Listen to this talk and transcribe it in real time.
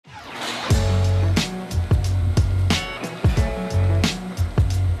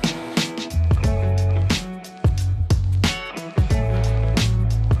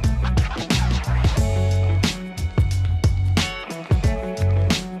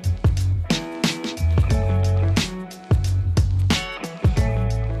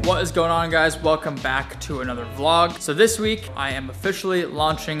What is going on, guys? Welcome back to another vlog. So this week I am officially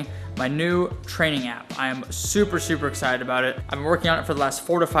launching my new training app. I am super excited about it. I've been working on it for the last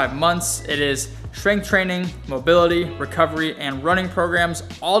 4 to 5 months. It is strength training, mobility, recovery, and running programs,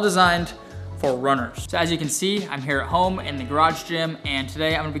 all designed for runners. So as you can see, I'm here at home in the garage gym, and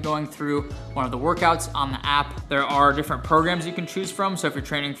today I'm gonna be going through one of the workouts on the app. There are different programs you can choose from. So if you're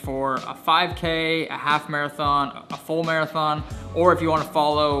training for a 5K, a half marathon, a full marathon, or if you wanna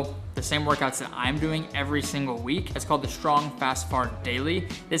follow the same workouts that I'm doing every single week. It's called the Strong Fast Far Daily.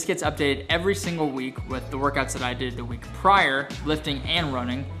 This gets updated every single week with the workouts that I did the week prior, lifting and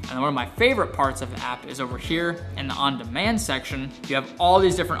running. And one of my favorite parts of the app is over here in the on-demand section. You have all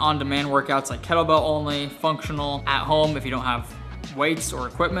these different on-demand workouts like kettlebell only, functional, at home if you don't have weights or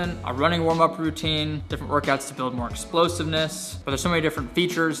equipment, a running warm-up routine, different workouts to build more explosiveness. But there's so many different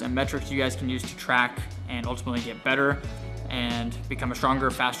features and metrics you guys can use to track and ultimately get better and become a stronger,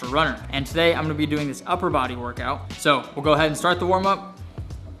 faster runner. And today I'm gonna be doing this upper body workout. So we'll go ahead and start the warm up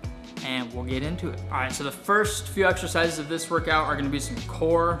and we'll get into it. All right, so the first few exercises of this workout are gonna be some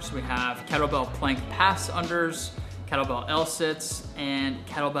core. So we have kettlebell plank pass unders, kettlebell L sits, and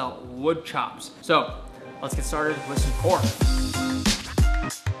kettlebell wood chops. So let's get started with some core.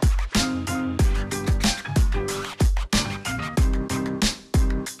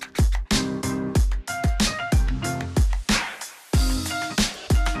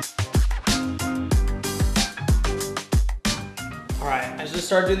 I just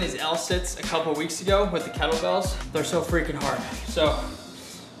started doing these L sits a couple weeks ago with the kettlebells. They're so freaking hard. So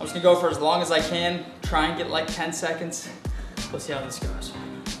I'm just gonna go for as long as I can, try and get like 10 seconds. Let's see how this goes.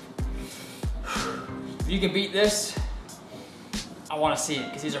 If you can beat this, I wanna see it,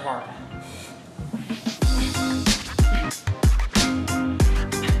 because these are hard.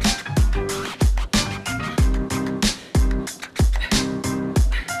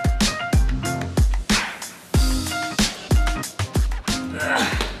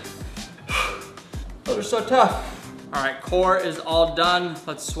 Those are so tough. All right, core is all done.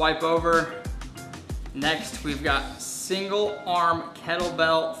 Let's swipe over. Next, we've got single arm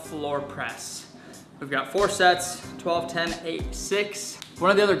kettlebell floor press. We've got 4 sets, 12, 10, 8, 6. One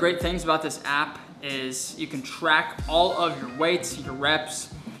of the other great things about this app is you can track all of your weights, your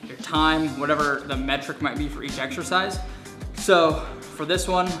reps, your time, whatever the metric might be for each exercise. So for this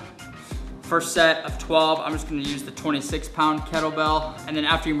one, first set of 12, I'm just gonna use the 26-pound kettlebell. And then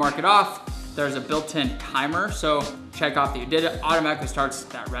after you mark it off, there's a built-in timer. So check off that you did it, automatically starts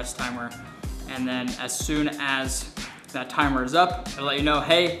that rest timer. And then as soon as that timer is up, it'll let you know,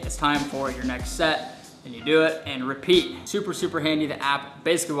 hey, it's time for your next set. And you do it and repeat. Super handy. The app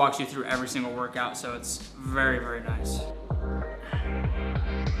basically walks you through every single workout, so it's very nice.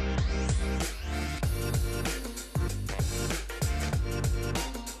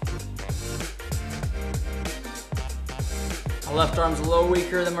 My left arm's a little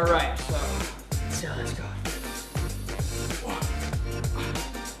weaker than my right, so let's see how this goes. 1,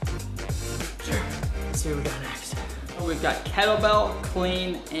 2. Let's see what we got next. Oh, we've got kettlebell,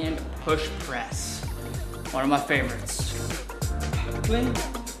 clean, and push press. One of my favorites. Clean,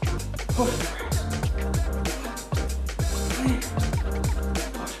 push press. Clean,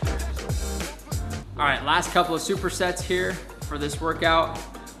 push press. All right, last couple of supersets here for this workout.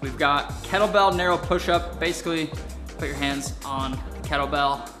 We've got kettlebell narrow push-up. Basically, put your hands on the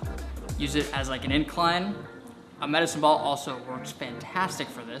kettlebell, use it as like an incline. A medicine ball also works fantastic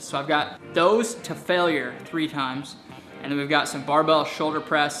for this. So I've got those to failure 3 times. And then we've got some barbell shoulder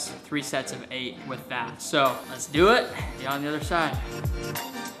press, 3 sets of 8 with that. So let's do it, be on the other side. –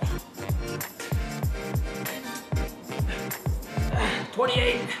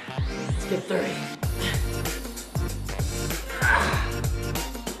 28, let's get 30.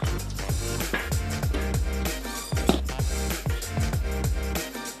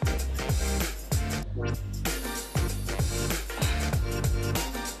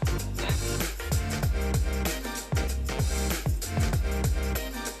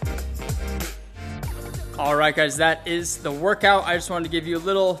 All right, guys, that is the workout. I just wanted to give you a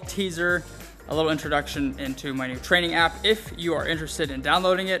little teaser, a little introduction into my new training app. If you are interested in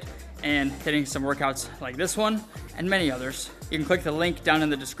downloading it and hitting some workouts like this one and many others, you can click the link down in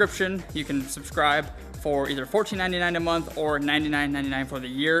the description. You can subscribe for either $14.99 a month or $99.99 for the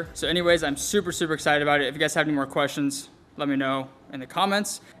year. So anyways, I'm super excited about it. If you guys have any more questions, let me know in the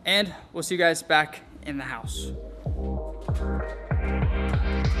comments, and we'll see you guys back in the house.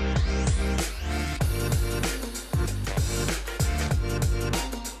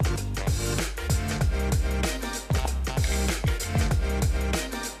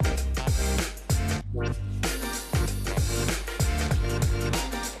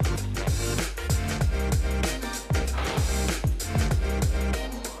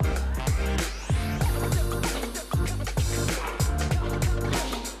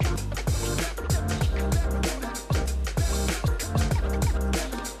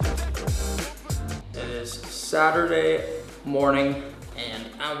 Saturday morning, and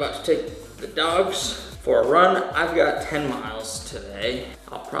I'm about to take the dogs for a run. I've got 10 miles today.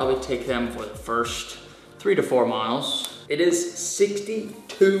 I'll probably take them for the first 3 to 4 miles. It is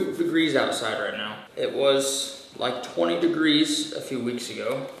 62 degrees outside right now. It was like 20 degrees a few weeks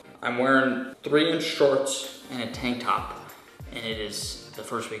ago. I'm wearing 3-inch shorts and a tank top, and it is the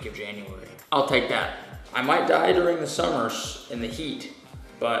first week of January. I'll take that. I might die during the summers in the heat,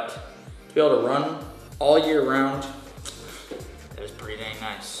 but to be able to run all year round, it is pretty dang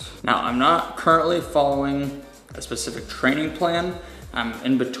nice. Now, I'm not currently following a specific training plan. I'm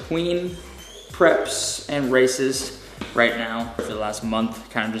in between preps and races right now. For the last month,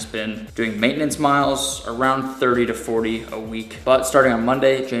 kind of just been doing maintenance miles, around 30 to 40 a week. But starting on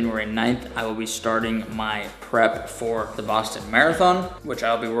Monday, January 9th, I will be starting my prep for the Boston Marathon, which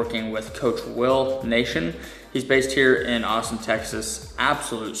I'll be working with Coach Will Nation. He's based here in Austin, Texas,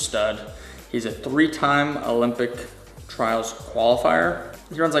 absolute stud. He's a 3-time Olympic trials qualifier.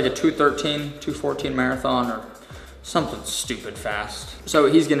 He runs like a 2:13, 2:14 marathon or something stupid fast. So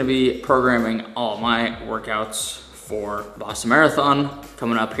he's gonna be programming all my workouts for Boston Marathon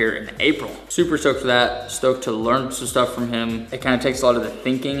coming up here in April. Super stoked for that, stoked to learn some stuff from him. It kind of takes a lot of the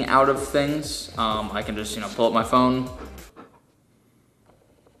thinking out of things. I can just, pull up my phone.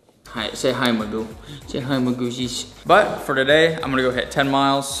 Hi, say hi, my boo. Say hi, my goozies. But for today, I'm gonna go hit 10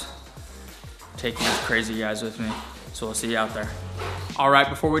 miles, taking these crazy guys with me. So we'll see you out there. All right,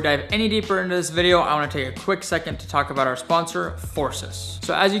 before we dive any deeper into this video, I wanna take a quick second to talk about our sponsor, Forces.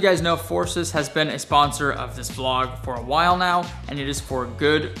 So as you guys know, Forces has been a sponsor of this vlog for a while now, and it is for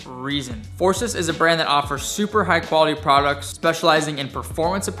good reason. Forces is a brand that offers super high quality products, specializing in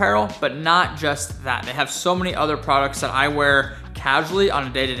performance apparel, but not just that. They have so many other products that I wear casually on a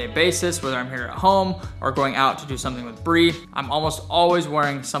day-to-day basis, whether I'm here at home or going out to do something with BREE. I'm almost always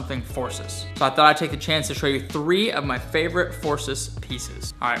wearing something Forces. So I thought I'd take the chance to show you 3 of my favorite Forces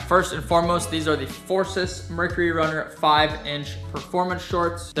pieces. All right, first and foremost, these are the Forces Mercury Runner 5-inch performance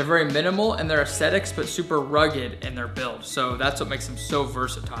shorts. They're very minimal in their aesthetics, but super rugged in their build. So that's what makes them so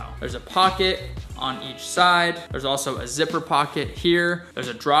versatile. There's a pocket on each side. There's also a zipper pocket here. There's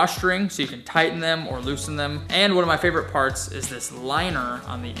a drawstring so you can tighten them or loosen them. And one of my favorite parts is this liner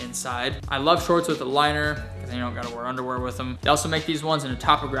on the inside. I love shorts with a liner because then you don't gotta wear underwear with them. They also make these ones in a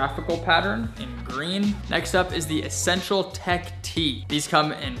topographical pattern in green. Next up is the Essential Tech Tee. These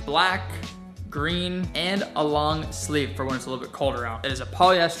come in black, green, and a long sleeve for when it's a little bit colder out. It is a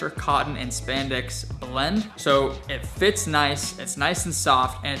polyester, cotton, and spandex blend. So it fits nice, it's nice and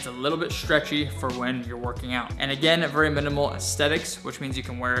soft, and it's a little bit stretchy for when you're working out. And again, very minimal aesthetics, which means you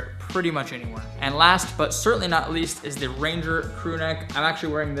can wear it pretty much anywhere. And last, but certainly not least, is the Ranger crew neck. I'm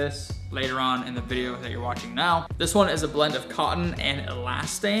actually wearing this later on in the video that you're watching now. This one is a blend of cotton and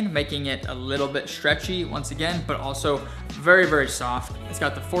elastane, making it a little bit stretchy once again, but also very, very soft. It's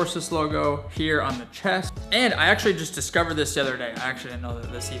got the Forces logo here on the chest. And I actually just discovered this the other day. I actually didn't know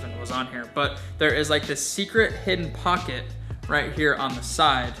that this even was on here, but there is like this secret hidden pocket right here on the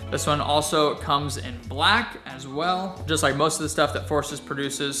side. This one also comes in black as well. Just like most of the stuff that Forces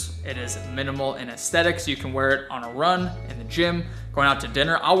produces, it is minimal in aesthetics. You can wear it on a run, in the gym, going out to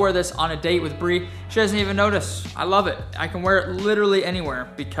dinner. I'll wear this on a date with BREE. She doesn't even notice. I love it. I can wear it literally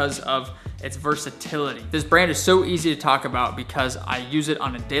anywhere because of its versatility. This brand is so easy to talk about because I use it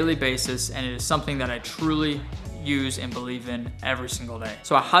on a daily basis, and it is something that I truly use and believe in every single day.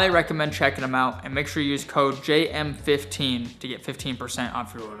 So I highly recommend checking them out, and make sure you use code JM15 to get 15%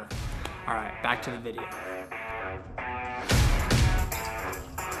 off your order. All right, back to the video.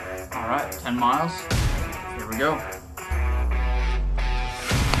 All right, 10 miles, here we go.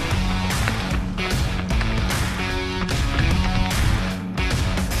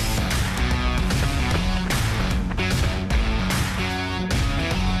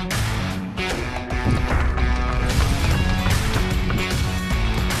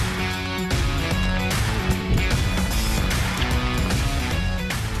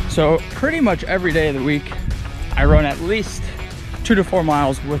 So pretty much every day of the week, I run at least 2 to 4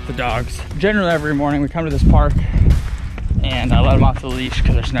 miles with the dogs. Generally every morning we come to this park and I let them off the leash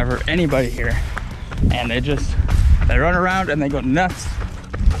because there's never anybody here. And they run around and they go nuts.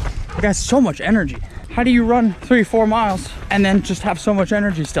 They got so much energy. How do you run 3 or 4 miles and then just have so much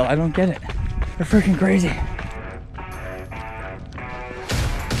energy still? I don't get it. They're freaking crazy.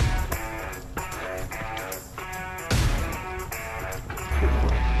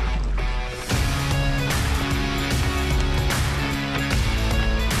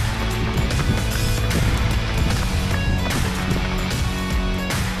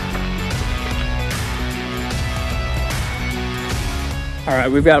 All right,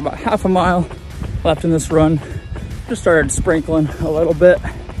 we've got about half a mile left in this run. Just started sprinkling a little bit,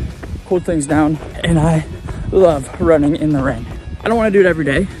 cooled things down, and I love running in the rain. I don't want to do it every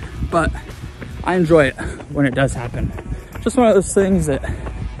day, but I enjoy it when it does happen. Just one of those things that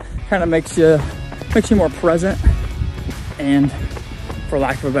kind of makes you more present, and for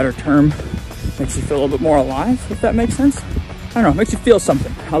lack of a better term, makes you feel a little bit more alive, if that makes sense. I don't know, makes you feel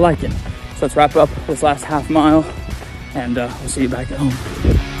something. I like it. So let's wrap up this last half mile, and we'll see you back at home.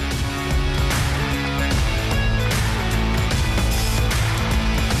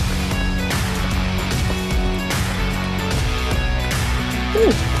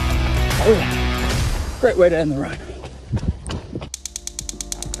 Oh yeah, great way to end the run.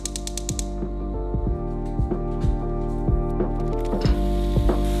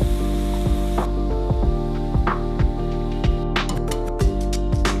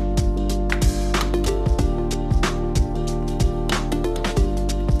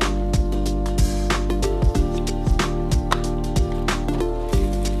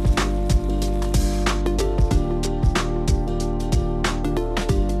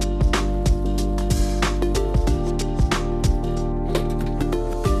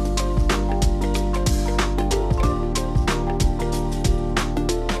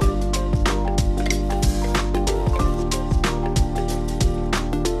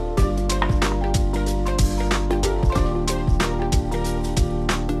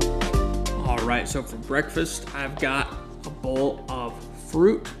 So for breakfast, I've got a bowl of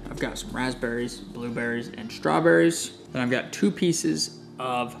fruit. I've got some raspberries, blueberries, and strawberries. Then I've got 2 pieces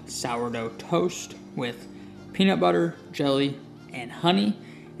of sourdough toast with peanut butter, jelly, and honey.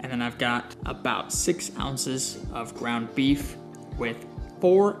 And then I've got about 6 ounces of ground beef with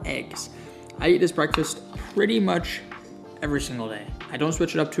 4 eggs. I eat this breakfast pretty much every single day. I don't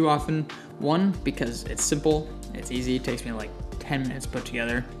switch it up too often. 1, because it's simple, it's easy, it takes me like 10 minutes put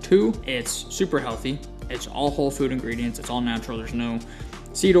together. 2, it's super healthy. It's all whole food ingredients. It's all natural. There's no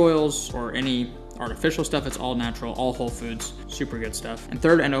seed oils or any artificial stuff. It's all natural, all whole foods, super good stuff. And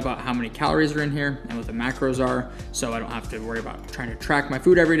 3rd, I know about how many calories are in here and what the macros are, so I don't have to worry about trying to track my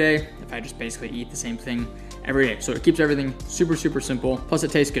food every day if I just basically eat the same thing every day. So it keeps everything super, super simple. Plus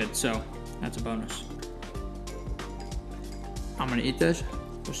it tastes good, so that's a bonus. I'm gonna eat this.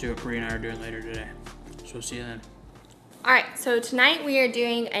 We'll see what Bree and I are doing later today. So we'll see you then. All right, so tonight we are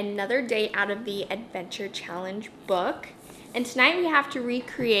doing another day out of the Adventure Challenge book. And tonight we have to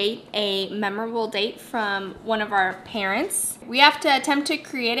recreate a memorable date from one of our parents. We have to attempt to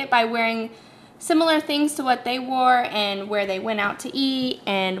create it by wearing similar things to what they wore and where they went out to eat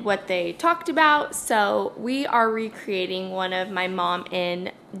and what they talked about. So we are recreating one of my mom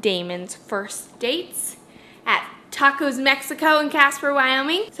and Damon's first dates at Tacos Mexico in Casper,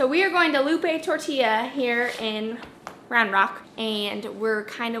 Wyoming. So we are going to Lupe Tortilla here in Round Rock, and we're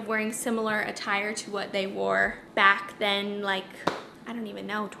kind of wearing similar attire to what they wore back then, like, I don't even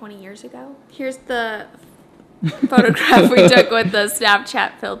know, 20 years ago. Here's the photograph we took with the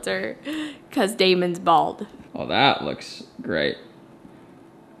Snapchat filter, because Damon's bald. Oh, that looks great.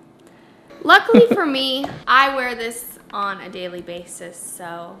 Luckily for me, I wear this on a daily basis,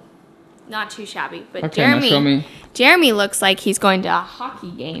 so not too shabby. But okay, now show me. Jeremy looks like he's going to a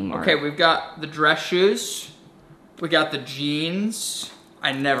hockey game. Okay, we've got the dress shoes. We got the jeans.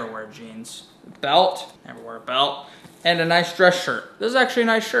 I never wear jeans. Belt, never wear a belt. And a nice dress shirt. This is actually a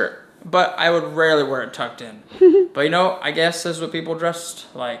nice shirt, but I would rarely wear it tucked in. But you know, I guess this is what people dressed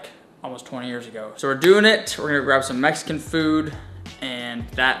like almost 20 years ago. So we're doing it. We're gonna grab some Mexican food, and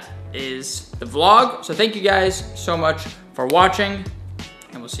that is the vlog. So thank you guys so much for watching,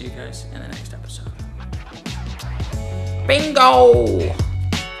 and we'll see you guys in the next episode. Bingo!